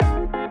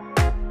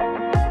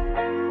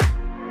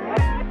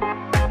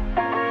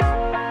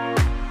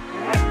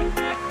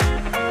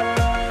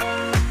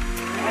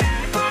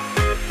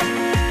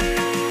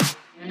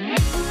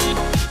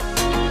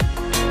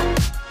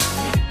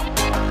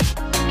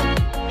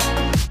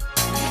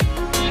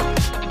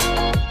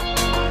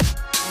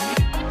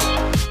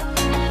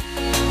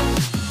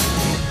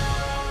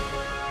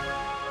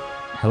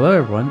Hello,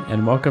 everyone,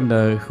 and welcome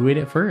to Who Ate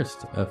It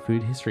First, a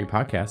food history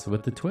podcast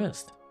with a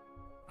twist.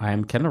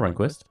 I'm Kendall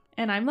Runquist.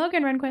 And I'm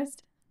Logan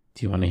Runquist.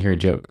 Do you want to hear a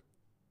joke?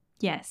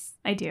 Yes,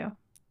 I do.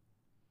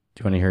 Do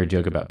you want to hear a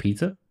joke about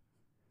pizza?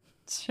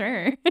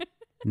 Sure.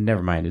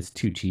 Never mind, it's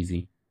too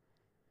cheesy.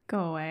 Go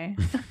away.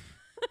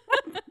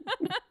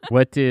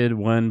 What did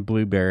one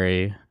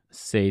blueberry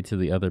say to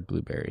the other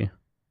blueberry?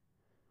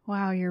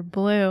 Wow, you're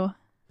blue.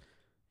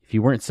 If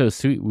you weren't so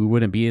sweet, we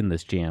wouldn't be in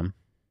this jam.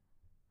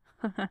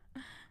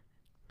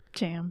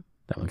 Jam.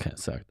 That one kind of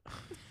sucked.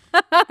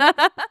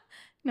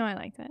 No, I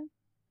liked it.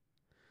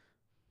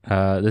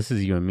 This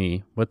is you and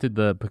me. What did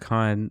the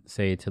pecan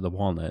say to the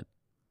walnut?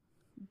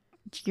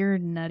 You're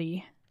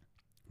nutty.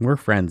 We're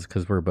friends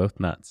because we're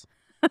both nuts.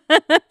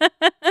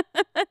 That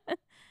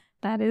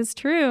is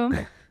true.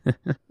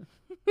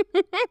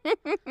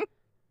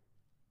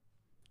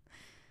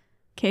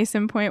 Case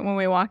in point, when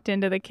we walked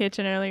into the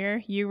kitchen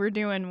earlier, you were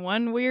doing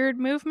one weird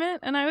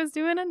movement and I was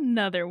doing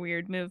another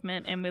weird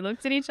movement. And we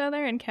looked at each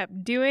other and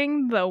kept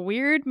doing the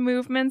weird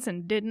movements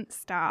and didn't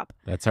stop.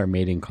 That's our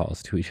mating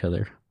calls to each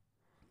other.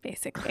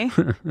 Basically.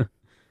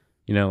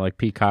 You know, like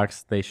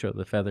peacocks, they show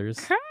the feathers.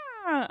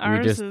 We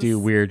just do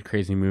weird,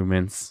 crazy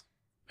movements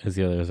as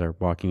the others are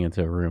walking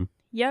into a room.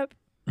 Yep.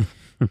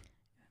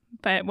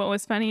 But what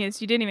was funny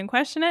is you didn't even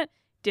question it,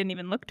 didn't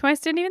even look twice,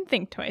 didn't even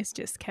think twice,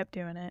 just kept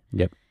doing it.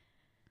 Yep.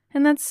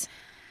 And that's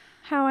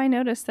how I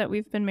noticed that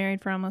we've been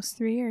married for almost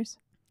 3 years.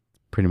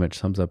 Pretty much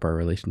sums up our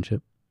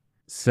relationship.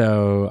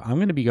 So I'm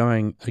going to be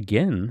going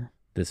again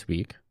this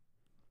week.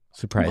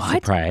 Surprise,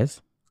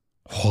 surprise.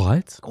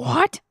 What?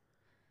 What?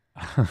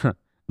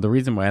 The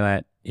reason why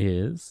that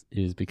is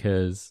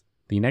because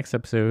the next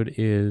episode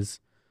is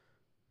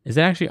it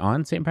actually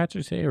on St.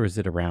 Patrick's Day or is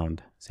it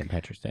around St.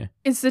 Patrick's Day?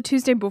 It's the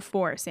Tuesday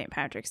before St.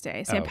 Patrick's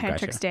Day. St. Oh,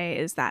 Patrick's gotcha. Day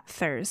is that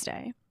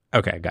Thursday.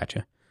 Okay,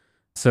 gotcha.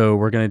 So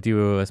we're going to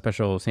do a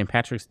special St.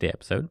 Patrick's Day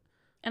episode.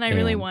 And I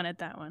really wanted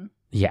that one.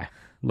 Yeah,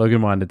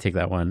 Logan wanted to take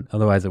that one.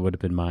 Otherwise, it would have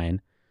been mine.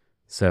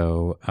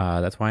 So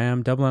that's why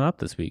I'm doubling up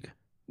this week.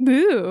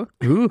 Ooh.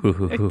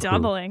 Ooh.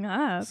 Doubling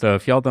up. So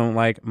if y'all don't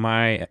like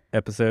my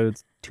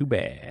episodes, too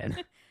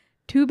bad.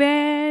 Too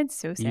bad.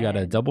 So sad. You got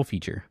a double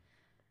feature.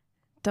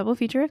 Double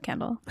feature of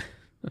Kendall.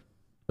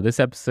 This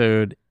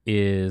episode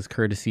is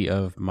courtesy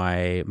of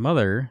my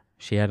mother.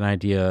 She had an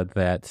idea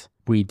that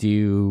we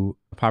do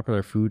a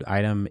popular food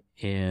item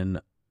in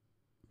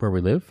where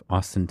we live,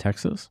 Austin,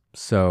 Texas.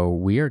 So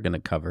we are going to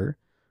cover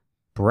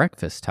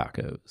breakfast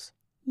tacos.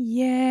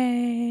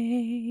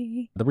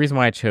 Yay. The reason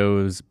why I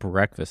chose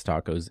breakfast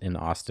tacos in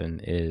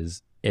Austin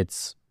is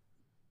it's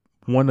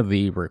one of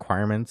the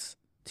requirements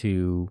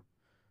to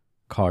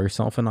call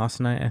yourself an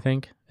Austinite, I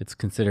think. It's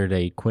considered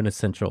a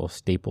quintessential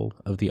staple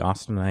of the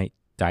Austinite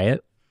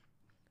diet.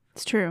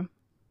 It's true.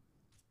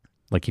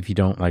 Like if you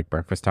don't like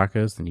breakfast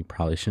tacos, then you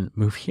probably shouldn't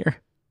move here.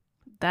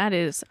 That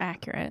is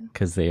accurate.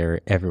 Because they are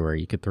everywhere.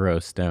 You could throw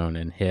a stone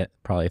and hit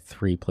probably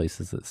 3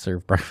 places that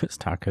serve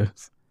breakfast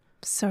tacos.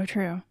 So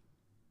true.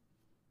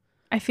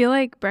 I feel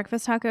like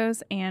breakfast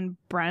tacos and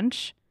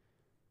brunch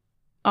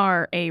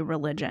are a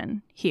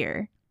religion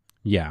here.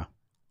 Yeah.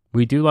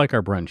 We do like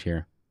our brunch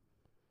here.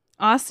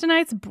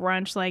 Austinites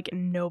brunch like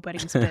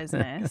nobody's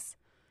business.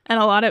 And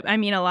a lot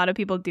of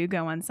people do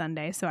go on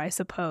Sunday. So I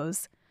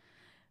suppose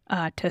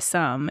to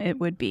some it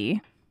would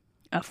be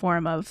a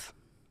form of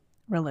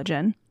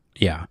religion.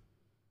 Yeah.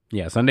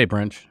 Yeah. Sunday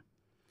brunch.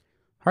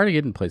 Hard to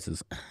get in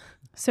places.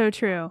 So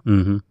true.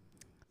 Mm-hmm.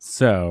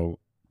 So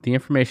the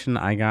information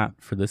I got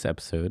for this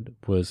episode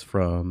was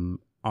from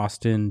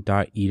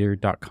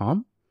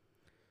austin.eater.com.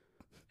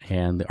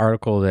 And the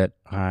article that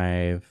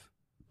I've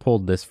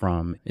pulled this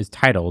from is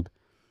titled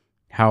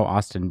How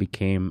Austin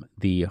Became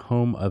the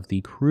Home of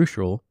the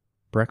Crucial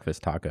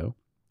Breakfast Taco.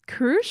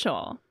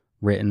 Crucial.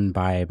 Written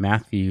by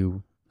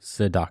Matthew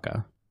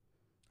Sadaka.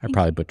 I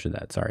probably butchered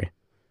that, sorry.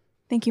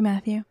 Thank you,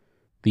 Matthew.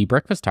 The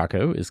breakfast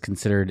taco is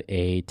considered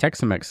a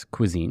Tex-Mex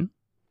cuisine.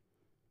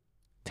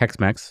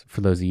 Tex-Mex,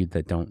 for those of you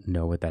that don't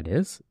know what that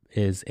is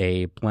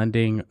a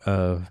blending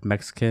of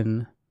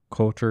Mexican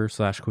culture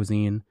 /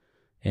 cuisine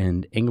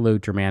and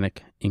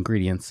Anglo-Germanic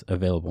ingredients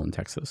available in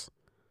Texas.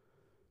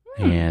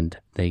 And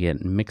they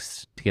get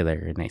mixed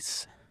together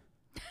nice.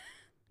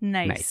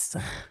 Nice.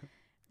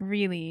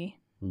 Really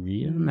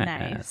Real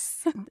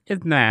nice.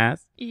 It's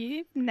nice.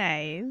 It's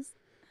nice.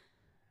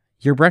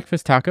 Your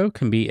breakfast taco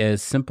can be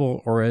as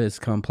simple or as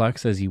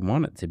complex as you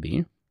want it to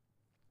be.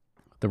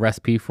 The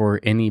recipe for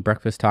any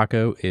breakfast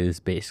taco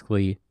is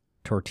basically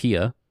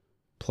tortilla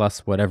plus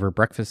whatever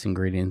breakfast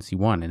ingredients you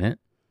want in it.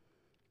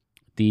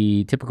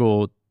 The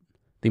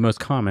most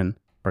common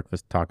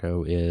breakfast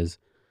taco is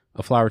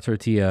a flour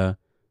tortilla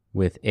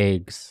with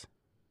eggs,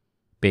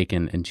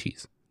 bacon, and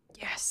cheese.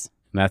 Yes.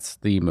 And that's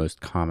the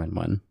most common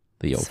one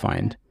that you'll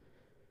find.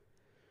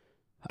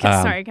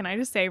 Sorry, can I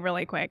just say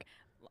really quick?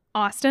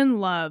 Austin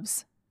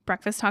loves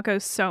breakfast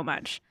tacos so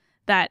much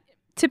that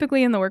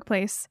typically in the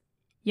workplace,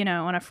 you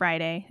know, on a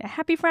Friday, a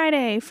happy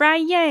Friday,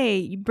 Friday,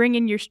 you bring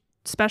in your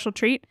special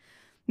treat.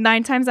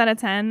 9 times out of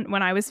 10,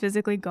 when I was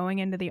physically going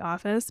into the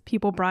office,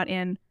 people brought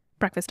in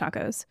breakfast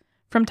tacos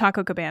from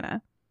Taco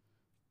Cabana.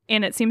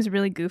 And it seems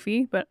really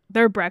goofy, but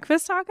their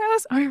breakfast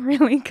tacos are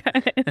really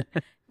good.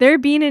 Their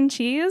bean and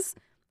cheese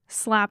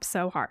slap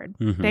so hard.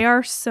 Mhm. They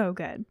are so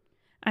good.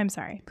 I'm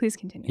sorry. Please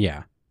continue.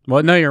 Yeah.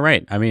 Well, no, you're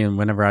right. I mean,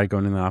 whenever I go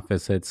into the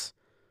office, it's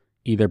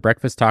either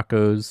breakfast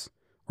tacos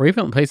or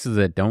even places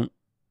that don't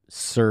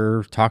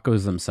serve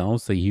tacos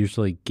themselves. They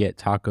usually get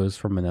tacos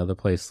from another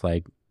place.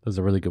 Like there's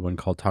a really good one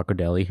called Taco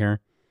Deli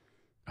here.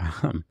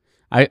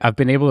 I've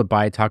been able to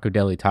buy Taco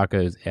Deli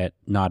tacos at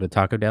not a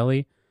Taco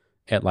Deli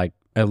at like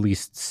at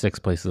least 6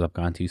 places I've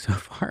gone to so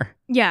far.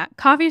 Yeah.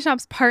 Coffee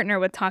shops partner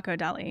with Taco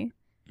Deli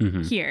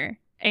Mhm. here.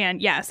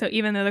 And yeah, so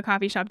even though the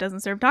coffee shop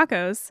doesn't serve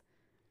tacos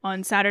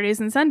on Saturdays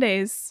and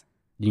Sundays,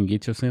 You can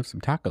get yourself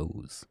some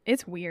tacos.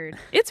 it's weird.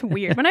 It's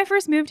weird. When I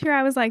first moved here,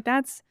 I was like,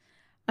 that's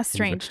a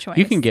strange choice.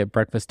 You can get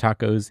breakfast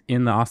tacos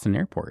in the Austin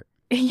airport.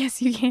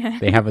 Yes, you can.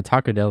 They have a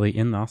Taco Deli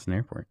in the Austin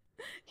airport.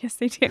 Yes,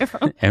 they do.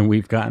 And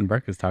we've gotten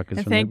breakfast tacos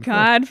And from there thank before.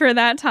 God for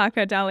that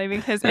Taco Deli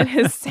because it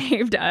has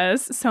saved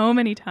us so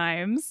many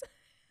times.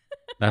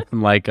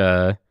 Nothing like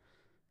a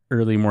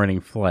early morning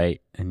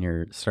flight and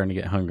you're starting to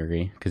get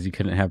hungry because you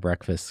couldn't have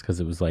breakfast because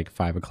it was like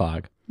 5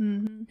 o'clock.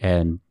 Mm-hmm.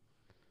 And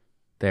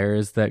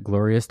there's that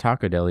glorious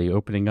Taco Deli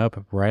opening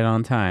up right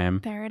on time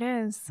There it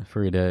is.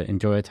 for you to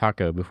enjoy a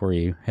taco before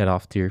you head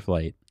off to your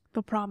flight.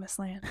 The promised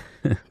land.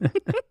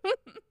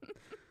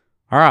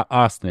 Our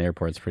Austin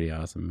airport's pretty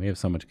awesome. We have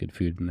so much good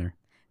food in there.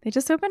 They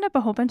just opened up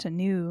a whole bunch of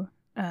new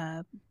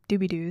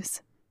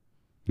doobie-doos.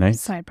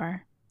 Nice.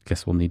 Sidebar.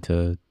 Guess we'll need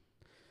to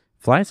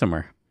fly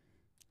somewhere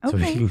so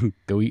we Okay. can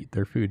go eat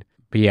their food.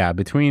 But yeah,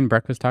 between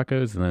breakfast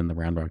tacos and then the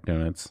Round Rock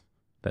Donuts,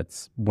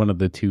 that's one of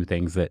the 2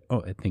 things that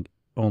I think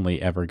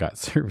only ever got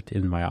served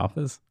in my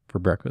office for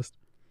breakfast.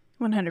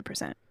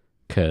 100%.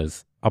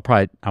 Because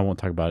I won't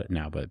talk about it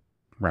now, but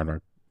Round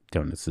Rock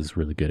Donuts is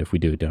really good. If we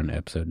do a donut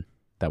episode,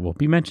 that will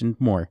be mentioned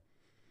more.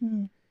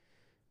 Mm.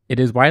 It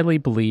is widely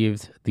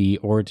believed the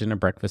origin of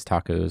breakfast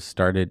tacos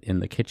started in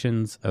the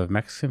kitchens of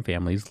Mexican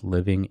families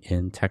living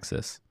in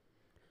Texas.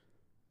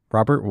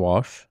 Robert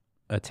Walsh,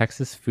 a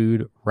Texas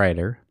food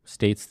writer,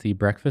 states the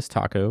breakfast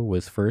taco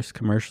was first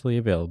commercially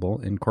available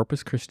in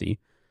Corpus Christi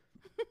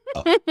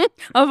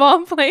Of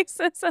all places,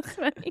 that's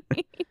funny.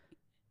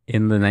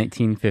 in the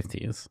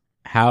 1950s.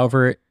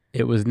 However,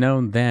 it was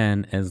known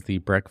then as the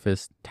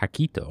breakfast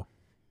taquito,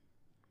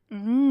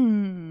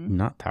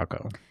 not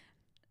taco.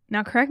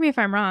 Now, correct me if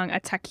I'm wrong. A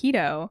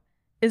taquito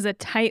is a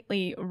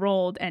tightly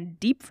rolled and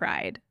deep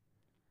fried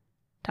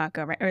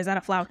taco, right? Or is that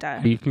a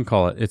flauta? You can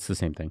call it, it's the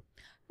same thing.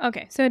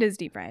 Okay, so it is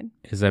deep fried.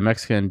 Is a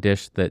Mexican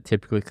dish that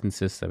typically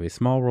consists of a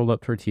small rolled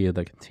up tortilla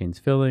that contains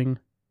filling.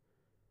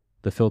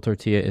 The filled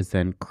tortilla is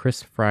then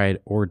crisp fried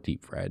or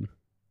deep fried.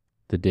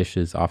 The dish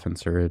is often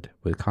served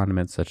with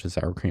condiments such as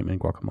sour cream and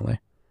guacamole.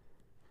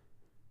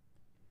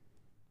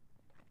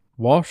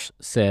 Walsh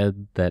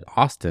said that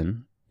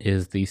Austin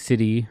is the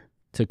city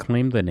to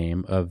claim the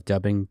name of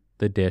dubbing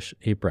the dish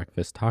a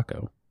breakfast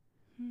taco.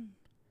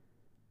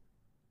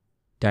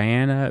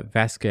 Diana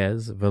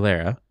Vasquez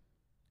Valera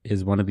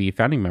is one of the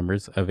founding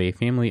members of a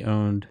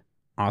family-owned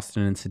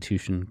Austin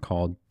institution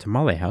called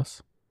Tamale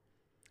House.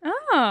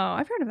 Oh,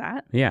 I've heard of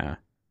that. Yeah.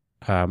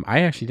 I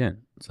actually didn't,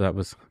 so that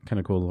was kind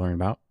of cool to learn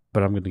about,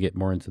 but I'm going to get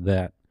more into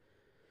that.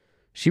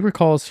 She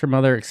recalls her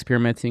mother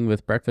experimenting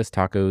with breakfast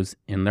tacos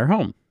in their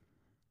home.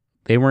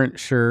 They weren't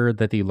sure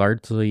that the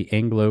largely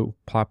Anglo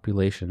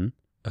population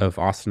of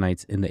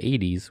Austinites in the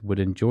 80s would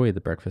enjoy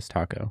the breakfast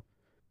taco.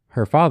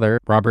 Her father,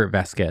 Robert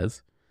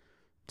Vasquez,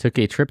 took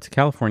a trip to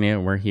California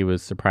where he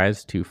was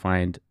surprised to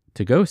find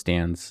to-go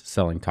stands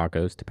selling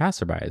tacos to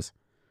passerbys.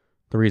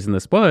 The reason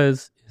this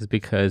was is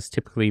because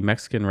typically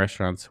Mexican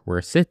restaurants were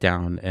a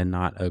sit-down and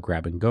not a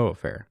grab-and-go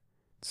affair.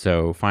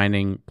 So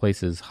finding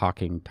places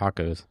hawking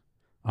tacos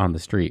on the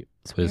street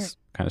was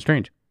kind of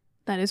strange.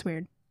 That is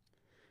weird.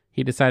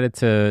 He decided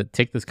to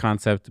take this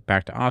concept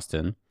back to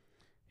Austin,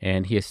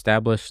 and he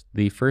established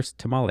the first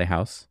tamale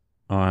house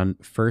on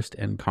 1st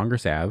and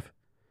Congress Ave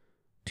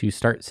to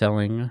start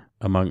selling,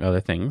 among other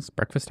things,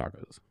 breakfast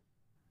tacos.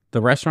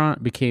 The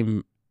restaurant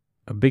became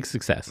a big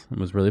success and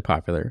was really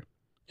popular,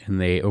 and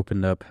they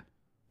opened up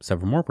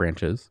several more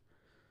branches.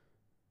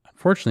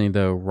 Unfortunately,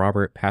 though,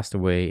 Robert passed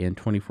away in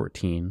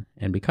 2014,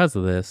 and because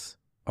of this,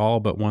 all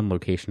but one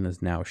location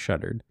is now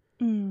shuttered.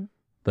 Mm.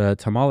 The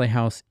Tamale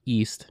House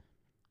East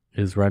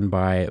is run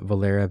by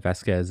Valera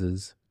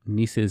Vasquez's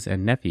nieces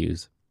and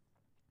nephews,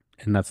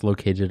 and that's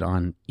located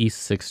on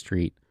East 6th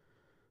Street,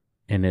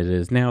 and it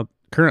is now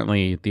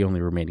currently the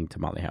only remaining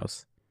tamale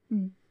house.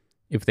 Mm.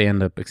 If they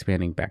end up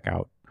expanding back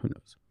out, who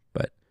knows?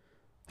 But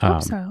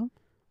Hope so.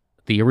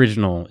 the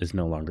original is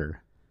no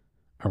longer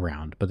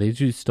around, but they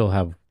do still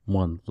have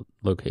one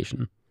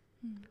location.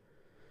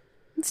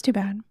 It's too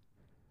bad.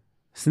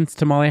 Since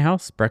Tamale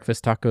House,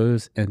 breakfast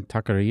tacos and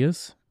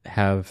taquerias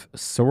have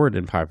soared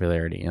in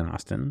popularity in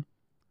Austin.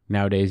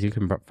 Nowadays, you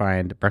can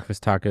find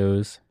breakfast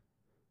tacos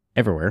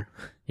everywhere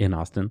in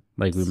Austin,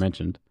 like we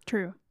mentioned.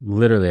 True.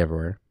 Literally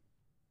everywhere.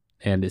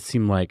 And it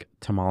seemed like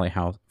Tamale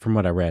House, from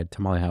what I read,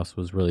 Tamale House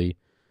was really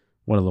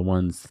one of the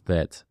ones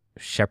that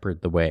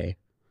shepherded the way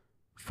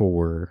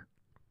for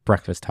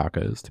breakfast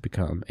tacos to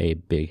become a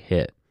big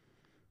hit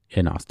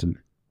in Austin,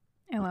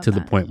 I love to that.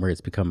 the point where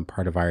it's become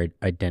part of our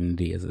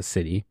identity as a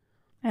city.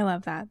 I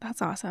love that.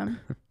 That's awesome.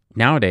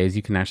 Nowadays,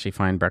 you can actually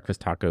find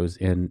breakfast tacos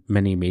in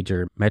many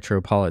major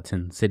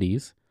metropolitan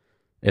cities,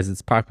 as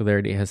its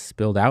popularity has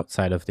spilled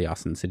outside of the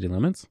Austin city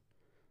limits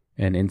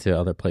and into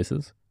other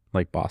places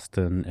like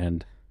Boston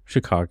and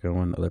Chicago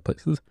and other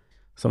places.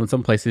 So in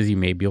some places, you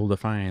may be able to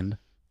find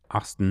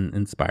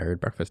Austin-inspired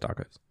breakfast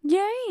tacos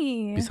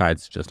Yay.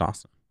 besides just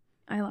Austin.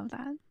 I love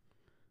that.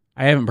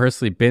 I haven't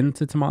personally been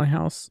to Tamale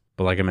House,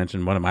 but like I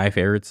mentioned, one of my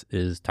favorites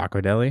is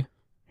Taco Deli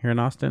here in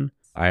Austin.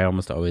 I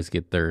almost always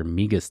get their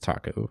migas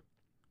taco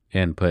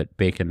and put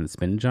bacon and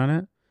spinach on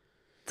it,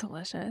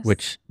 Delicious.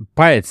 which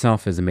by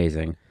itself is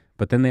amazing.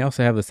 But then they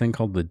also have this thing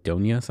called the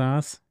Doña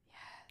sauce,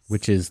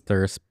 which is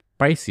their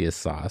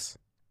spiciest sauce.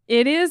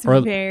 It is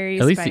Or very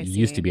At least spicy. it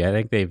used to be. I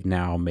think they've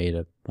now made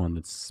one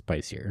that's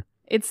spicier.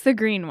 It's the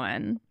green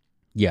one.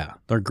 Yeah,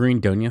 their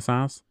green Doña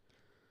sauce.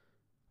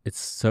 It's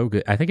so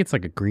good. I think it's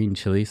like a green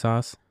chili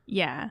sauce.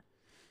 Yeah.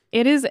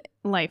 It is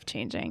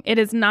life-changing. It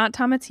is not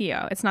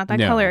tomatillo. It's not that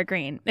No. color of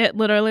green. It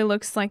literally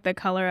looks like the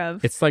color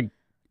of,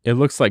 It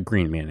looks like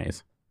green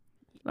mayonnaise.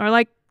 or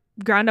like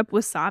ground up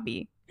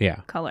wasabi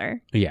Yeah,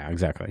 color. yeah,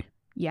 exactly.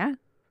 Yeah.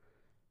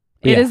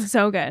 Yeah. It is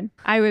so good.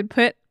 I would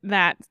put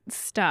that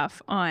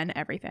stuff on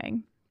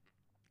everything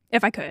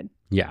if I could.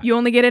 Yeah, You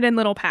only get it in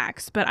little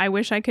packs, but I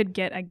wish I could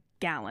get a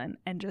gallon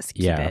and just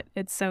keep Yeah. it.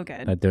 It's so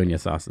good. that Doña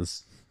sauce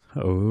is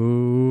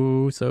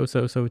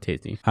so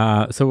tasty.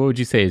 So what would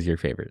you say is your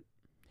favorite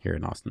here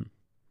in Austin,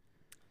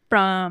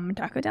 From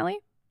Taco Deli.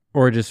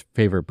 or just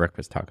favorite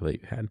breakfast taco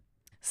that you had?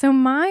 So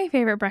my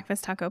favorite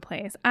breakfast taco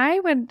place, I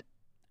would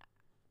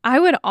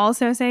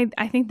also say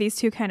I think these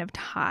two kind of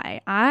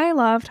tie. I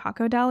love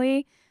Taco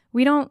Deli.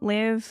 We don't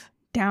live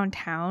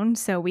downtown,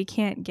 so we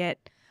can't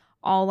get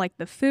all like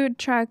the food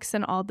trucks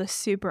and all the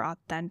super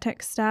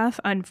authentic stuff,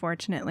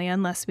 unfortunately,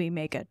 unless we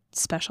make a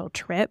special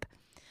trip,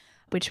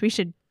 which we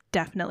should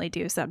definitely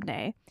do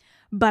someday.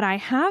 But I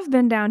have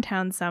been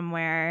downtown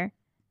somewhere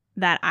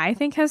that I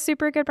think has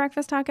super good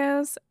breakfast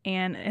tacos,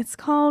 and it's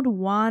called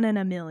One in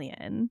a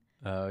Million.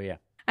 Oh yeah.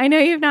 I know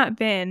you've not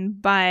been,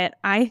 but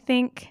I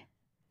think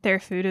their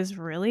food is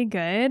really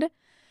good.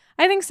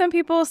 I think some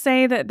people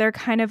say that they're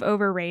kind of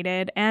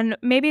overrated, and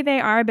maybe they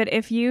are, but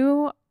if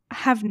you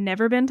have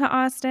never been to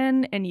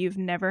Austin and you've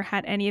never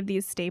had any of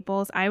these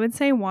staples, I would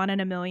say One in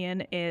a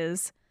Million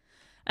is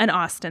an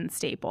Austin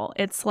staple.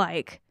 It's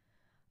like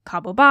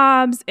Cabo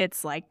Bob's,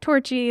 it's like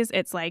Torchy's,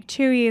 it's like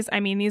Chewy's. I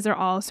mean, these are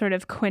all sort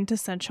of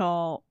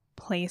quintessential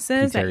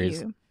places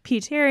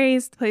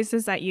P-Terry's,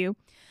 places that you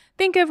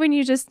think of when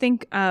you just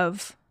think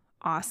of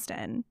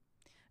Austin.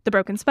 The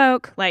Broken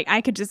Spoke, like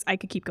I could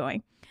keep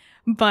going.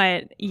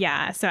 But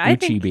yeah, so I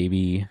Uchi think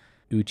baby.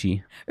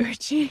 Uchi.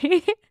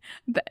 Uchi.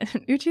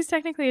 Uchi's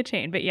technically a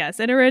chain, but yes,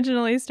 it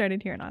originally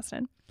started here in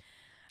Austin.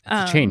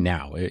 It's a chain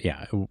now. It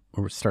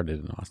started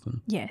in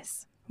Austin.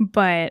 Yes.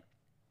 But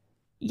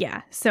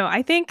yeah, so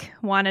I think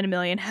One in a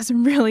Million has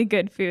really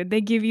good food.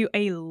 They give you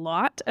a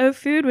lot of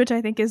food, which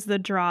I think is the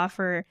draw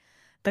for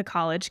the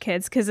college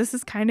kids, because this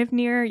is kind of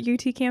near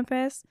UT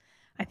campus.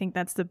 I think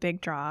that's the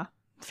big draw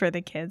for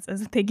the kids,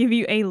 is that they give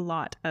you a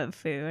lot of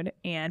food.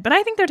 But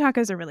I think their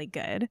tacos are really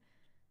good.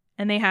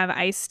 And they have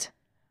iced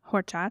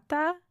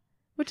horchata,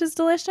 which is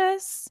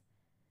delicious.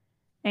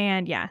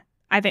 And yeah,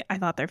 I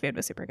thought their food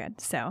was super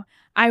good. So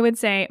I would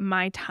say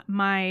my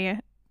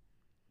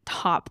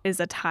top is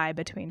a tie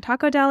between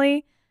Taco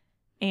Deli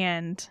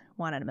and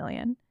One in a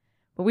Million.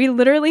 But we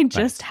literally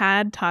just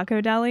had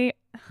Taco Deli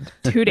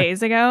 2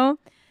 days ago,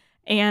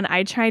 and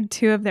I tried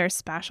 2 of their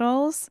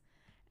specials,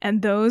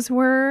 and those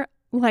were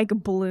like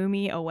blew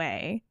me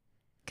away.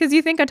 Because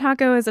you think a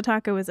taco is a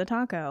taco is a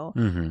taco.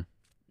 Mm-hmm.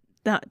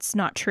 That's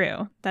not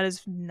true. That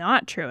is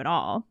not true at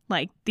all.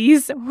 Like,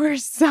 these were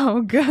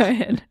so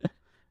good.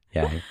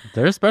 Yeah,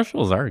 their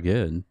specials are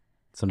good.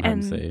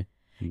 Sometimes And- they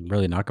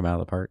really knock them out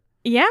of the park.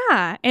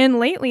 Yeah. And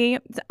lately,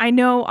 I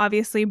know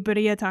obviously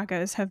birria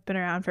tacos have been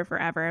around for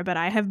forever, but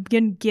I have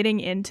been getting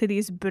into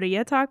these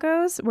birria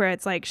tacos where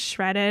it's like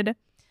shredded,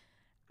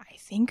 I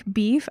think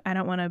beef. I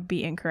don't want to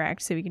be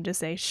incorrect, so we can just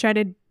say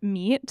shredded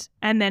meat.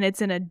 And then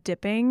it's in a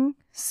dipping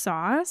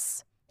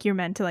sauce. You're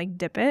meant to like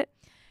dip it.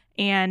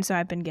 And so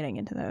I've been getting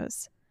into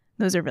those.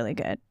 Those are really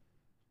good.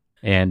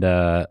 And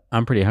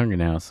I'm pretty hungry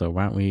now, so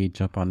why don't we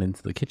jump on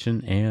into the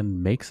kitchen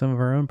and make some of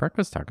our own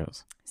breakfast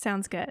tacos?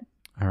 Sounds good.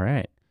 All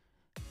right.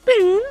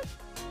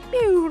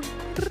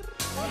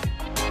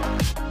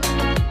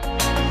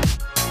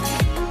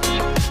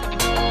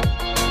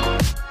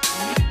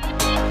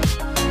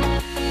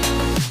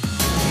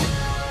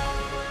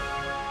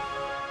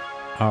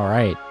 All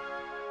right.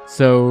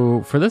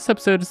 So for this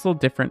episode, it's a little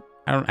different.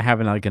 I don't have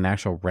an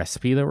actual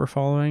recipe that we're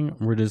following.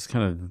 We're just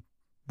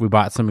we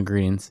bought some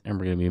ingredients and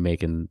we're going to be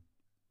making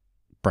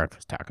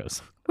breakfast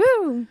tacos.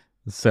 Woo!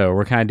 So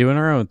we're kind of doing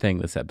our own thing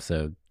this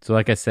episode. So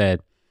like I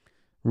said,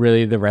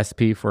 really the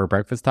recipe for a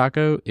breakfast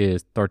taco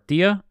is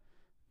tortilla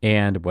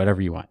and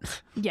whatever you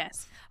want.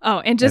 Yes. Oh,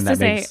 and just and that to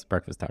say, makes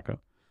breakfast taco.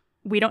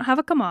 we don't have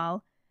a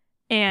comal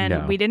and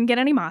No. we didn't get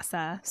any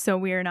masa, so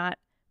we're not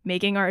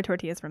making our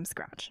tortillas from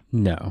scratch.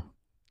 No.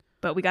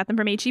 But we got them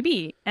from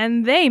HEB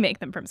and they make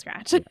them from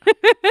scratch.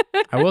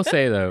 I will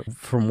say, though,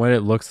 from what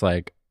it looks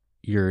like,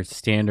 your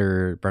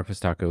standard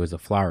breakfast taco is a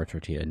flour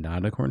tortilla,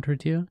 not a corn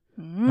tortilla.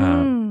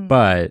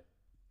 But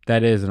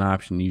that is an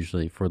option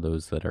usually for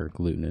those that are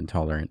gluten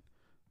intolerant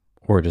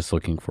or just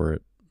looking for,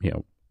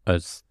 a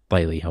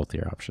slightly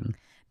healthier option.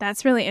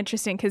 That's really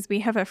interesting because we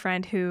have a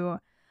friend who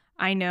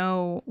I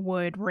know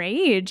would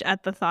rage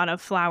at the thought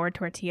of flour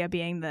tortilla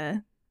being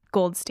the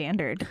gold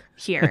standard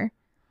here.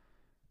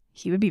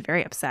 He would be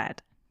very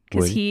upset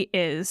because he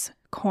is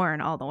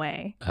corn all the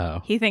way.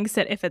 Oh. He thinks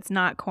that if it's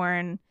not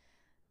corn,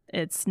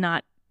 it's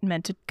not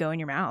meant to go in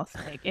your mouth.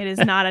 Like, it is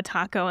not a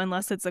taco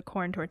unless it's a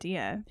corn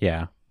tortilla.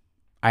 Yeah.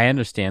 I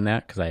understand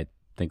that because I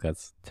think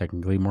that's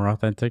technically more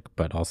authentic,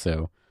 but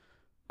also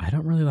I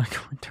don't really like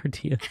corn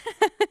tortillas.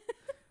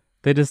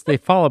 They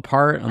fall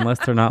apart unless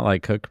they're not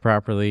like cooked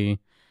properly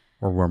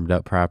or warmed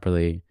up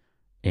properly.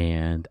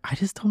 And I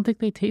just don't think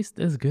they taste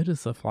as good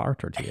as a flour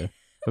tortilla.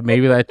 But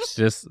maybe that's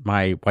just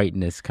my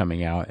whiteness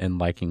coming out and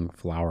liking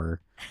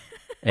flour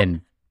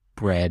and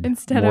bread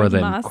Instead more of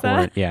than masa.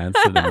 corn. Yeah,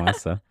 instead of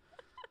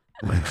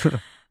masa.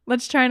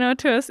 Let's try not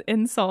to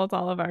insult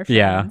all of our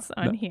Yeah. friends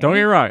on here. Don't get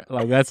me wrong.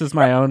 Like, that's just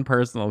my own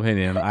personal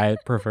opinion. I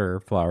prefer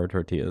flour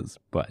tortillas,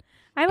 but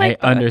I like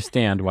both.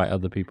 understand why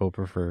other people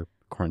prefer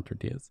corn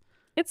tortillas.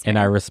 It's And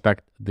I fair.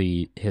 respect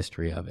the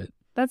history of it.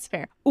 That's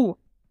fair. Ooh,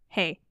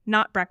 hey,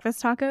 not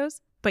breakfast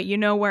tacos, but you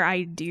know where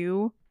I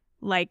do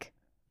like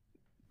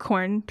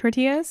corn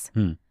tortillas?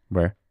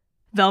 Where?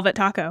 Velvet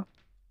Taco.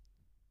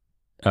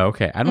 Oh,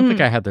 okay. I don't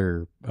think I had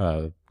their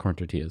corn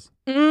tortillas.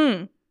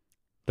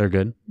 They're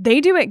good.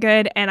 They do it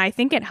good, and I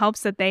think it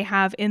helps that they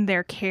have in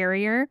their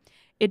carrier,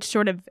 it's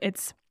sort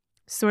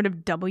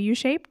of W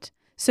shaped,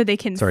 so they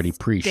can It's already stick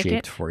pre-shaped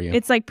it. for you.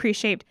 It's like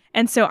pre-shaped,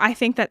 and so I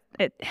think that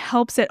it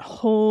helps it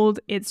hold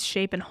its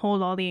shape and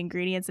hold all the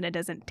ingredients, and it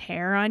doesn't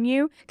tear on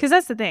you. Because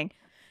that's the thing,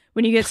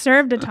 when you get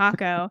served a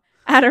taco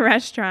at a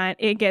restaurant,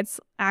 it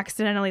gets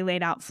accidentally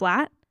laid out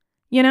flat.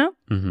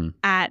 Mm-hmm.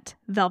 At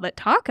Velvet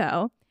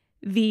Taco,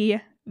 the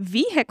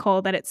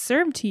vehicle that it's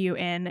served to you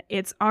in,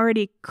 it's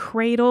already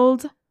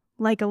cradled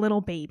like a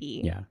little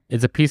baby. Yeah.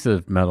 It's a piece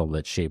of metal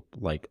that's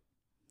shaped like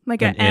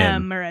Like an an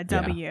M or a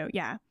W.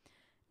 Yeah.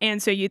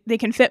 And so they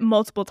can fit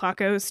multiple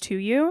tacos to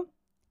you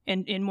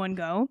in one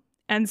go.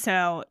 And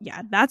so,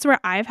 yeah, that's where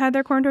I've had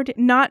their corn tortilla.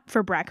 Not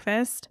for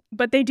breakfast,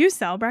 but they do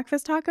sell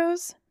breakfast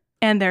tacos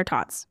and their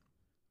tots.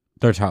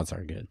 their tots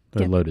are good.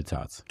 They're Yeah. loaded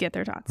tots. Get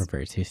their tots. They're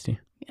very tasty.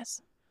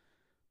 Yes.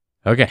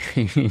 Okay.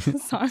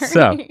 Sorry.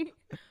 So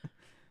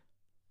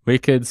we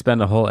could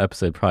spend a whole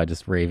episode probably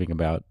just raving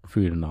about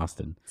food in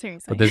Austin.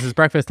 Seriously. But this is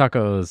breakfast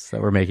tacos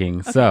that we're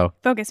making. Okay. So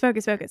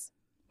Focus.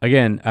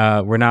 again,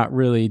 we're not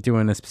really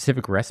doing a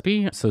specific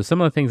recipe. So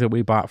some of the things that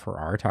we bought for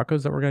our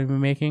tacos that we're going to be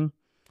making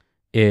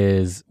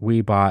is we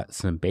bought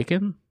some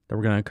bacon that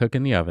we're going to cook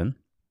in the oven.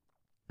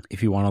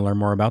 If you want to learn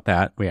more about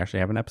that, we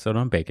actually have an episode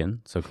on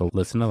bacon. So go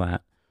listen to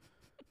that.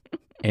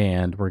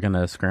 And we're going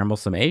to scramble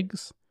some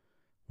eggs.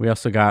 We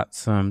also got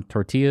some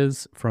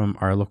tortillas from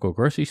our local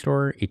grocery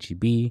store,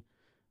 HEB.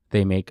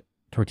 They make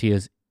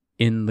tortillas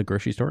in the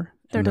grocery store.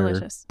 They're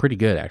delicious. Pretty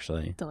good,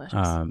 actually.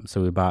 Delicious.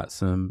 So we bought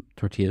some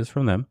tortillas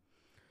from them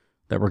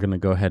that we're going to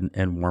go ahead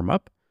and warm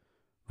up.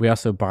 We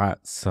also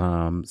bought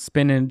some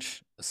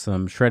spinach,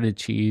 some shredded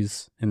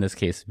cheese, in this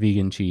case,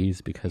 vegan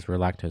cheese because we're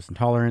lactose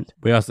intolerant.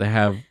 We also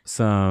have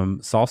some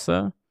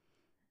salsa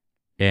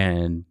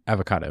and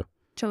avocado.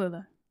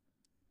 Cholula.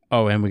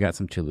 Oh, and we got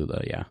some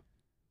Cholula, yeah.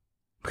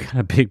 We got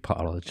a big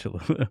bottle of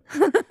Cholula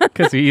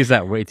because we use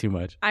that way too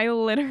much. I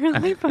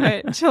literally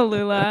put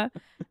Cholula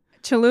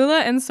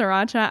and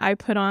Sriracha. I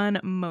put on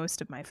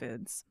most of my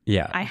foods.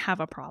 Yeah. I have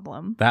a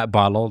problem. That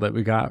bottle that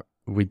we got,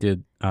 we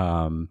did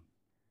HEB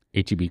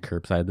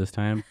curbside this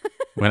time.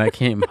 When I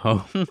came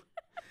home,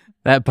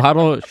 that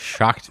bottle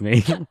shocked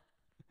me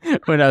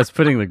when I was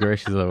putting the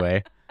groceries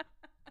away.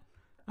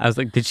 I was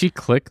like, did she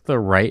click the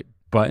right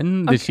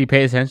button? Did she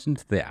pay attention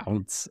to the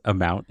ounce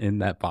amount in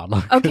that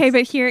bottle? Okay,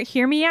 but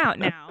hear me out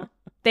now.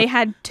 They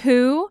had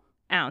 2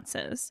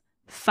 ounces,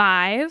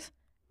 5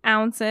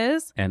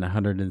 ounces. And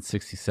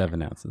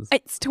 167 ounces.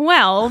 It's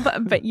 12,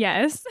 but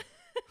yes.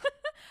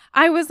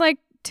 I was like,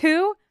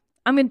 2?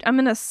 I'm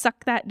gonna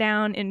suck that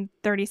down in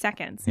 30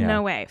 seconds. Yeah.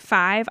 No way.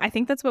 5. I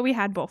think that's what we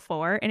had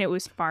before, and it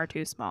was far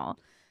too small.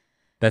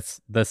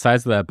 That's the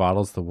size of that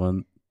bottle is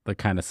the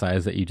kind of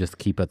size that you just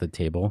keep at the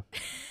table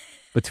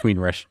between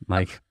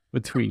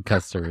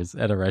customers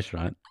at a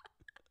restaurant.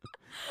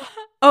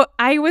 Oh,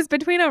 I was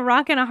between a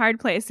rock and a hard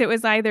place. It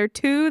was either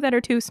 2 that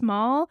are too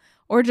small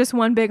or just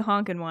one big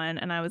honking one.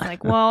 And I was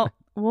like, well,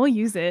 we'll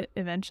use it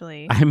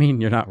eventually. I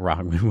mean, you're not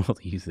wrong. We will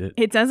use it.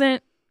 It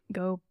doesn't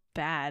go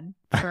bad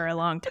for a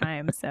long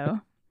time. So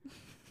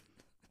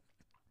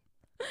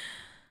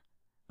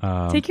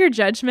take your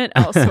judgment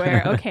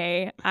elsewhere.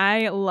 Okay.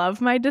 I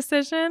love my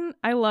decision.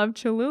 I love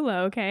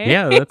Cholula. Okay.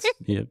 Yeah,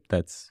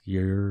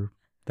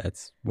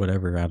 that's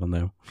whatever. I don't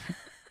know.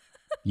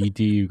 You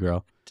do you,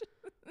 girl.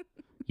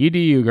 You do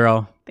you,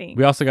 girl. Thanks.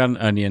 We also got an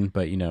onion,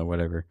 but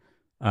whatever.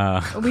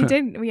 We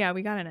did. Yeah,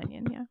 we got an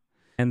onion. Yeah.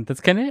 And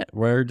that's kind of it.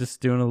 We're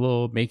just doing a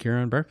little make your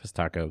own breakfast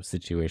taco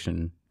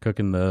situation.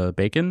 Cooking the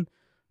bacon,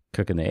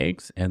 cooking the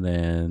eggs, and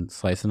then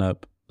slicing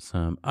up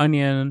some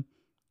onion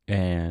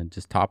and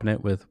just topping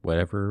it with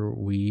whatever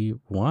we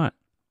want.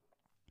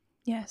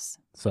 Yes.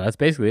 So that's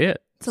basically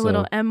it. It's a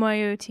little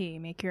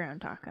MYOT, make your own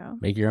taco.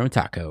 Make your own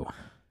taco.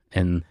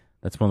 And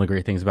that's one of the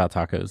great things about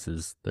tacos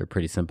is they're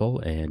pretty simple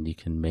and you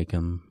can make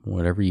them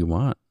whatever you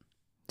want.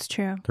 It's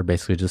true. They're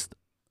basically just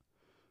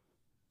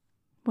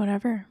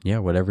whatever. Yeah,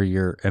 whatever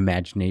your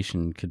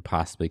imagination could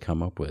possibly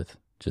come up with.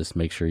 Just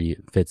make sure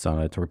it fits on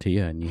a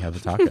tortilla and you have a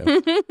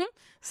taco.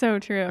 So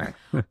true.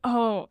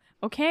 Oh,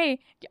 okay.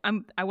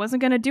 I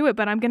wasn't going to do it,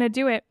 but I'm going to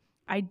do it.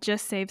 I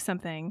just saved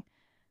something.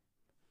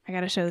 I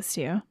got to show this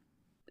to you.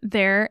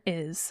 There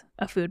is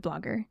a food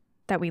blogger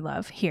that we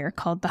love here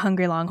called The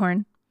Hungry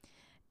Longhorn.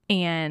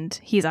 And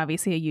he's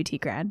obviously a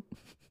UT grad.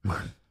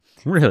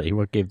 Really?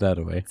 What gave that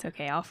away? It's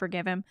okay. I'll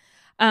forgive him.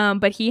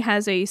 But he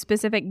has a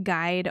specific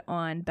guide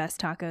on best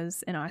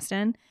tacos in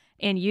Austin.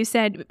 And you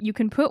said you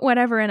can put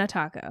whatever in a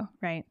taco,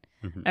 right?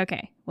 Mm-hmm.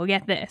 Okay. Well,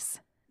 get this.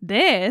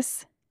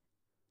 This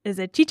is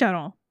a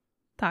chicharron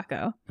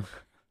taco.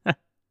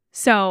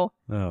 So.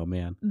 Oh,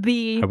 man.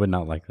 I would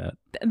not like that.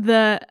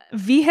 The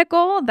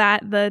vehicle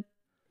that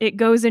it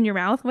goes in your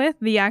mouth with,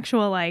 the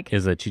actual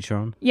is a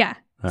chicharron? Yeah.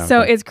 Oh,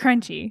 so okay. it's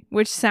crunchy,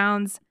 which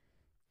sounds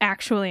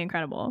actually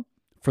incredible.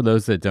 For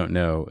those that don't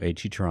know, a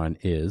chicharron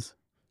is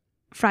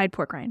fried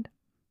pork rind.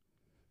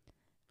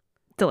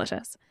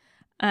 Delicious.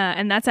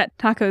 And that's at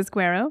Tacos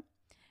Guero.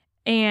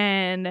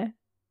 And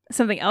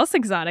something else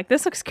exotic.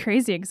 This looks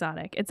crazy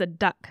exotic. It's a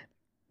duck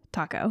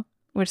taco,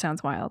 which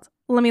sounds wild.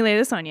 Let me lay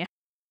this on you.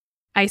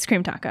 Ice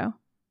cream taco.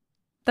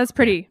 That's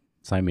pretty.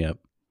 Sign me up.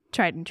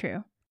 Tried and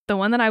true. The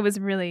one that I was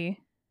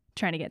really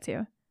trying to get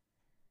to.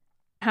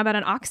 How about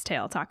an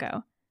oxtail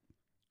taco?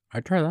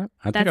 I'd try that.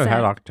 I think I've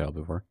had oxtail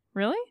before.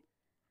 Really?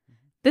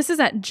 This is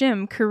at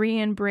Jim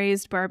Korean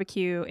Braised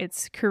Barbecue.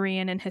 It's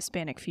Korean and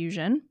Hispanic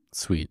fusion.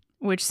 Sweet.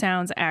 Which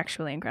sounds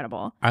actually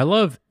incredible. I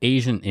love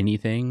Asian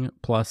anything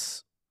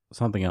plus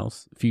something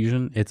else.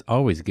 Fusion. It's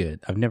always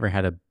good. I've never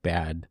had a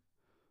bad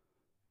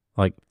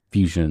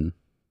fusion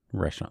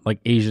restaurant.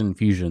 Asian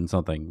fusion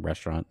something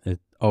restaurant. It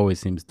always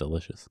seems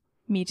delicious.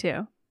 Me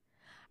too.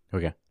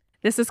 Okay.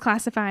 This is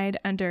classified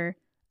under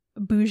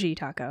bougie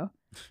taco.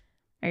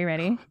 Are you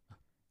ready?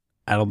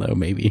 I don't know,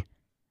 maybe.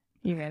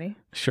 You ready?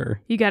 Sure.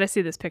 You got to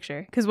see this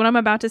picture because what I'm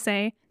about to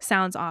say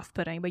sounds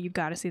off-putting, but you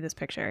got to see this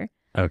picture.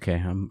 Okay,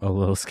 I'm a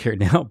little scared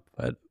now,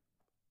 but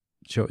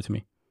show it to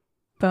me.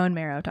 Bone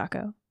marrow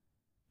taco.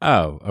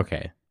 Oh,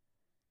 okay.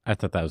 I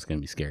thought that was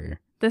going to be scarier.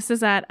 This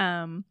is at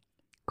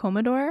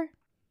Commodore.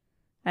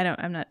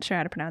 I'm not sure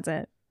how to pronounce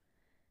it.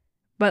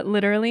 But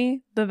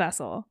literally the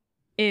vessel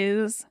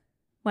is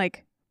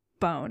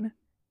bone.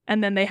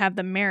 And then they have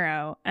the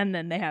marrow and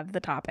then they have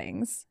the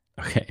toppings.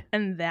 Okay.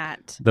 And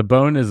the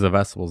bone is the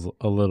vessel's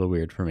a little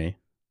weird for me.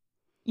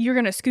 You're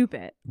going to scoop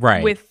it.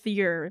 Right. With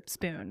your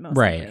spoon, most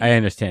right. likely. I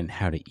understand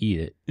how to eat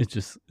it. It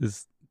just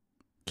is.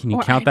 Can you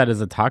count that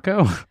as a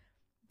taco?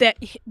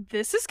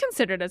 This is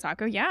considered a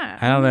taco, yeah.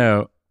 I don't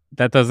know.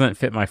 That doesn't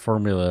fit my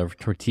formula of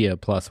tortilla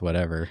plus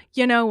whatever.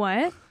 You know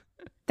what?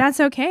 That's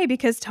okay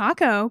because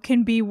taco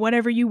can be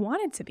whatever you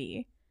want it to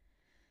be.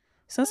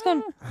 So let's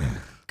go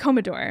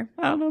Commodore.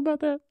 I don't know about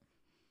that.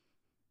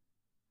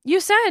 You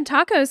said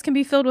tacos can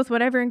be filled with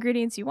whatever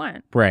ingredients you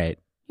want. Right.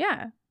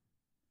 Yeah.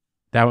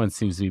 That one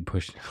seems to be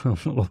pushed a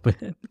little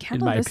bit,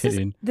 Kendall, in my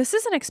opinion. This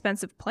is an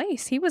expensive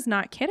place. He was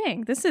not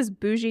kidding. This is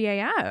bougie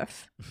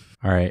AF.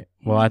 All right.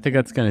 Well, I think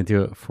that's going to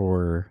do it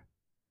for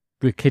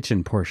the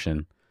kitchen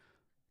portion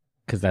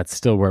because that's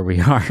still where we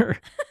are.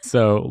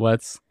 So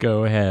let's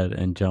go ahead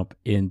and jump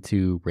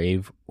into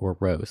rave or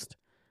roast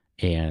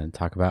and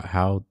talk about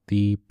how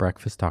the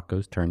breakfast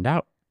tacos turned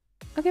out.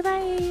 Okay,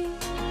 bye.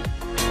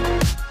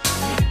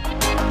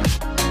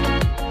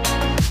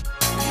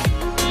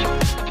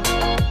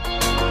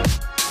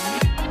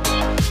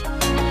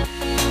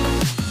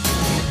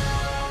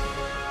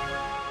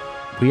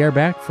 We are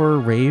back for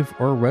rave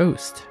or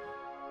roast.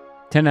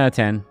 10 out of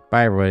 10.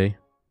 Bye, everybody.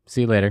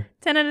 See you later.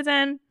 10 out of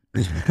 10.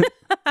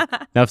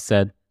 Enough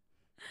said.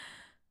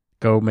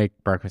 Go make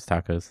breakfast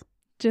tacos.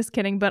 Just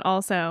kidding. But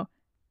also,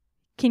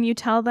 can you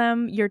tell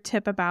them your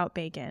tip about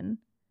bacon?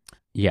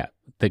 Yeah.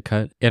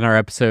 In our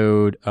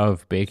episode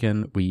of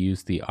bacon, we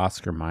use the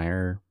Oscar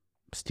Mayer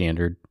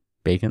standard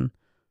bacon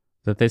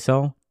that they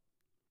sell.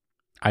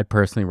 I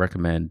personally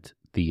recommend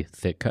the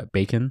thick cut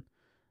bacon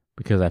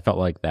because I felt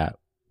like that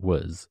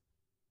was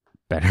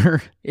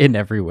better in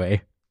every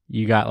way.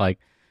 You got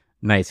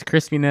nice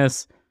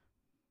crispiness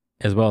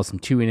as well as some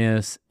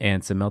chewiness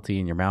and some melty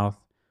in your mouth,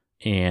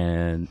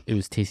 and it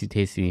was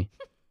tasty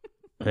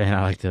and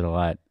I liked it a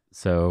lot.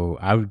 So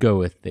I would go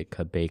with thick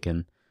cut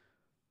bacon.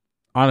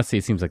 Honestly,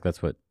 it seems like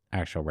that's what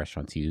actual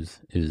restaurants use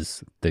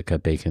is thick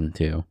cut bacon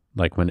too.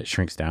 When it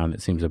shrinks down,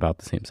 it seems about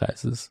the same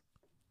size as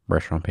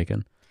restaurant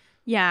bacon.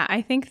 Yeah,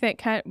 I think thick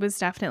cut was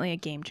definitely a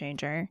game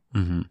changer.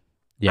 Mm-hmm.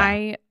 Yeah.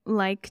 I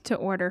like to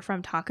order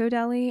from Taco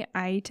Deli.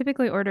 I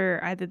typically order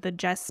either the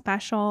Jess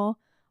special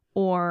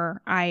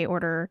or I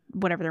order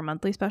whatever their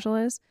monthly special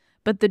is.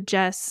 But the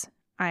Jess,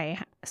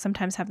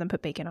 sometimes have them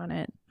put bacon on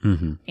it.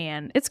 Mm-hmm.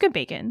 And it's good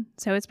bacon.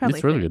 So it's probably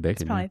It's really thick. good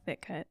bacon. It's probably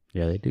thick cut.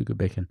 Yeah, they do good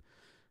bacon.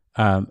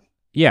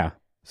 Yeah.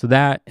 So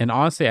that, and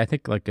honestly, I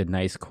think like a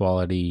nice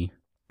quality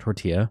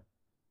tortilla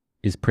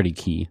is pretty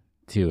key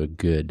to a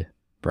good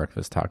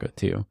breakfast taco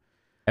too.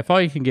 If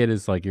all you can get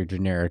is like your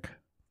generic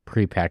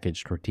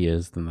prepackaged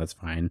tortillas, then that's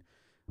fine.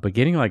 But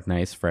getting like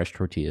nice fresh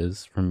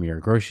tortillas from your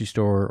grocery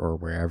store or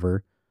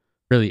wherever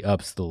really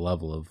ups the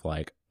level of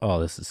like, oh,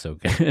 this is so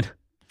good.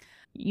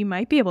 You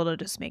might be able to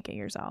just make it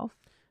yourself.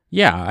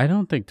 Yeah, I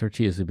don't think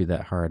tortillas would be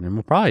that hard. And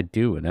we'll probably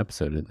do an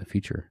episode in the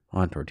future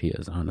on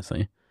tortillas,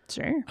 honestly.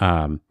 Sure.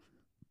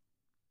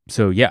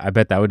 So yeah, I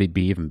bet that would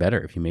be even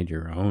better if you made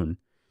your own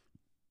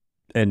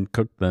and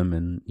cooked them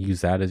and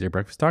use that as your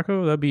breakfast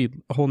taco. That'd be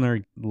a whole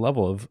nother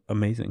level of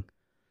amazing.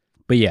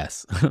 But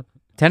yes,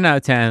 10 out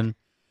of 10.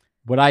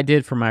 What I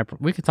did for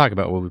we could talk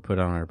about what we put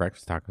on our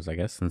breakfast tacos, I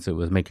guess, since it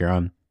was make your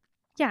own.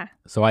 Yeah.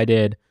 So I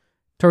did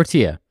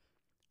tortilla,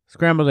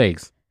 scrambled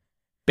eggs,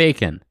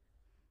 bacon,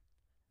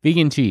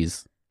 vegan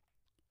cheese,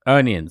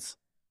 onions,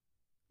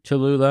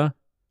 Cholula,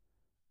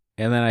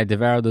 and then I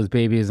devoured those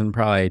babies in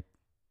probably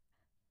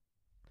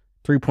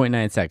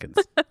 3.9 seconds.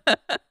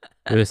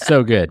 It was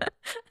so good.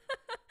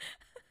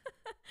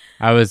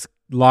 I was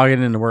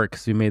logging into work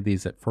because we made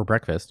these for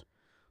breakfast.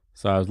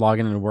 So I was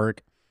logging into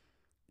work,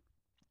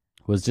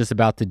 was just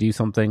about to do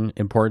something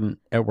important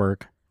at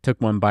work,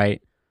 took one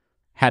bite,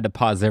 had to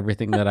pause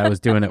everything that I was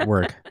doing at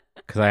work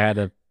because I had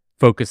to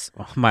focus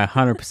my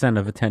 100%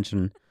 of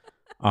attention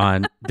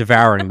on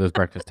devouring those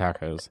breakfast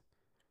tacos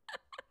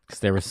because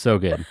they were so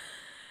good.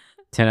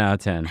 10 out of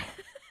 10.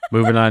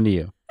 Moving on to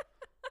you.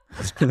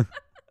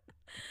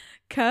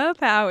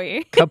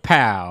 Kapowie.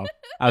 Kapow.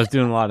 I was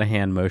doing a lot of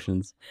hand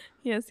motions.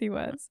 Yes, he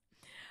was.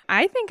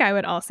 I think I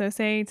would also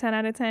say 10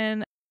 out of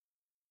 10.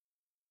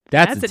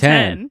 That's a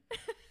 10.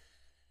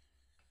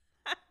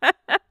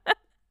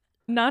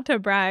 Not to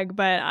brag,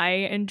 but I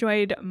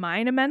enjoyed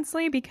mine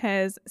immensely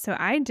because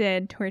I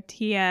did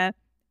tortilla,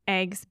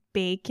 eggs,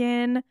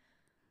 bacon,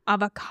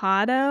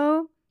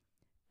 avocado,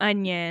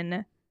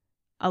 onion,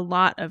 a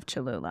lot of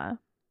Cholula,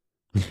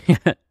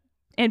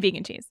 and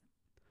vegan cheese.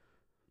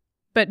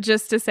 But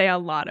just to say a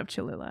lot of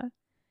Cholula.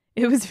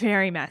 It was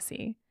very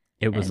messy.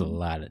 It was a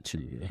lot of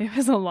Cholula. It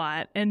was a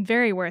lot and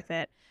very worth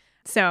it.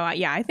 So,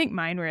 yeah, I think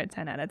mine were a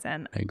 10 out of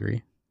 10. I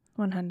agree.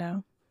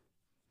 100.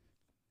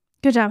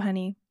 Good job,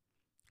 honey.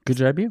 Good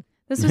job, you.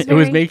 This was It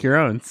was make your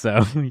own,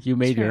 so you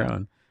made True. your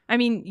own. I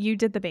mean, you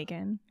did the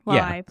bacon while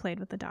Yeah. I played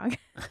with the dog.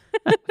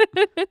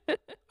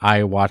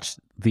 I watched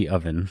the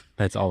oven.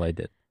 That's all I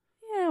did.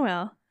 Yeah,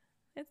 well,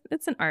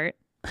 it's an art,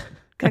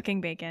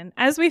 cooking bacon.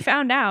 As we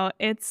found out,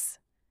 it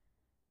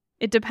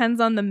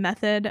depends on the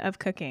method of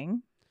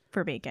cooking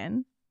for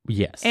bacon.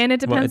 Yes. And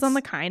it depends on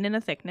the kind and the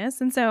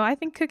thickness. And so I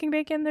think cooking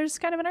bacon, there's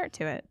kind of an art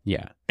to it.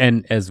 Yeah.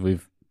 And as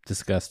we've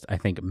discussed, I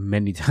think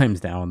many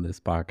times now on this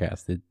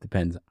podcast, it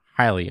depends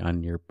highly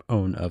on your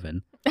own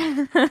oven.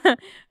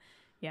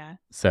 Yeah.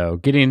 So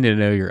getting to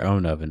know your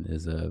own oven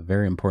is a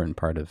very important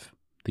part of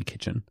the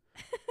kitchen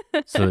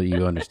so that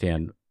you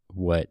understand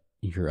what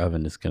your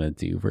oven is going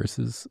to do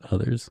versus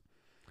others.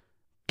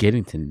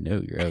 Getting to know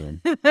your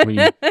oven.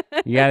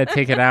 You got to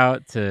take it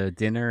out to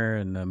dinner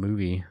and a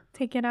movie.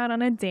 Take it out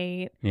on a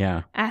date.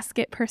 Yeah. Ask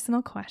it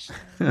personal questions.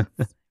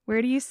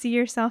 Where do you see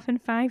yourself in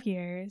 5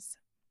 years?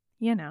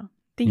 You know,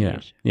 the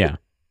usual. Yeah.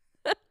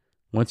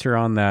 Once you're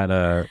on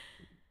that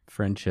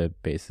friendship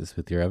basis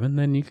with your oven,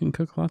 then you can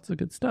cook lots of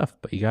good stuff,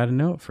 but you got to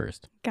know it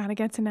first. Gotta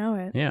get to know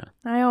it. Yeah.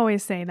 I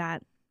always say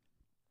that.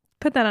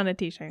 Put that on a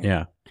t-shirt.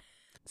 Yeah.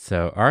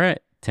 So, all right.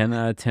 10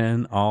 out of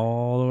 10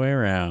 all the way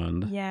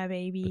around. Yeah,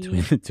 baby.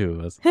 Between the two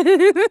of us.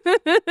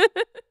 I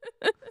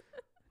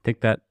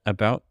think that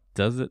about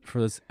does it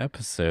for this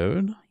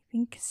episode. I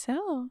think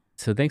so.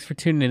 So thanks for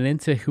tuning in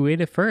to Who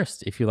Ate It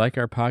First. If you like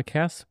our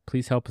podcast,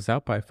 please help us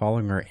out by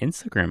following our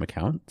Instagram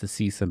account to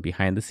see some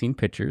behind the scene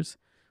pictures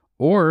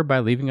or by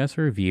leaving us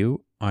a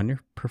review on your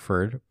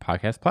preferred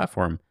podcast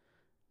platform.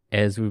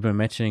 As we've been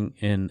mentioning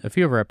in a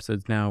few of our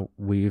episodes now,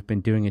 we've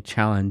been doing a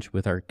challenge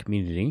with our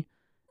community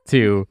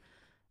to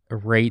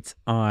rate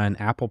on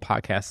Apple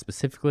Podcasts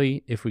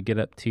specifically. If we get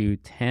up to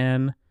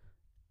 10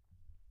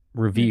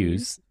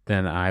 reviews,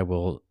 then I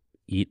will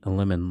eat a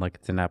lemon like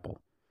it's an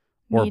apple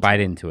or bite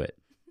into it.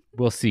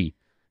 We'll see.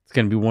 It's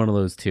going to be one of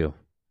those two.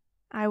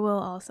 I will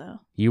also.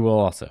 You will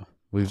also.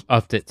 We've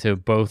upped it to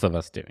both of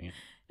us doing it.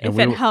 And if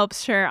it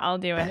helps, sure, I'll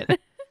do it.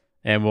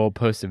 And we'll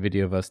post a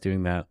video of us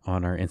doing that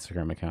on our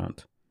Instagram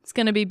account. It's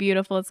going to be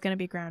beautiful. It's going to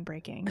be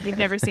groundbreaking. We've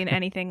never seen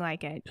anything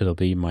like it. It'll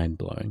be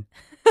mind-blowing.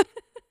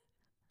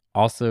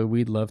 Also,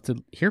 we'd love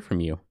to hear from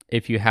you.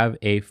 If you have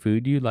a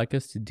food you'd like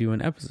us to do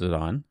an episode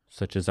on,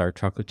 such as our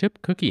chocolate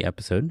chip cookie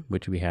episode,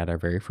 which we had our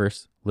very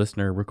first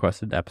listener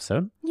requested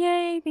episode.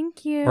 Yay,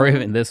 thank you. Or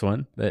even this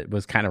one that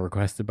was kind of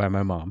requested by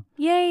my mom.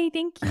 Yay,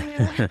 thank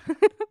you.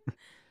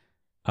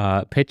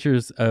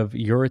 pictures of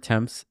your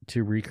attempts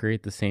to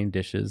recreate the same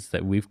dishes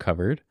that we've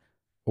covered,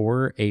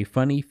 or a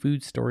funny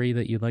food story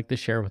that you'd like to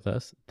share with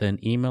us, then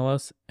email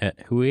us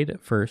at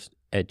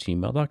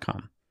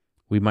whoateitfirst@gmail.com.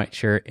 We might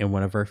share it in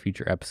one of our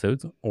future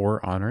episodes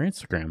or on our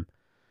Instagram.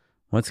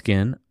 Once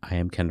again, I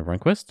am Kendall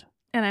Rehnquist.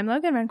 And I'm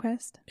Logan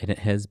Rehnquist. And it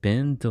has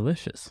been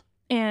delicious.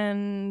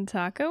 And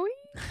taco-y?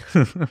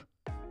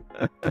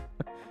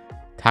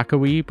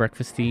 Taco-y,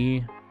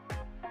 breakfasty,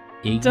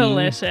 eggy,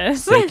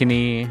 delicious,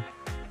 bacony,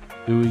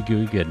 ooey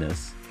gooey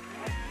goodness.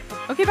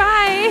 Okay,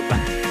 bye.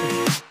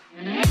 Bye.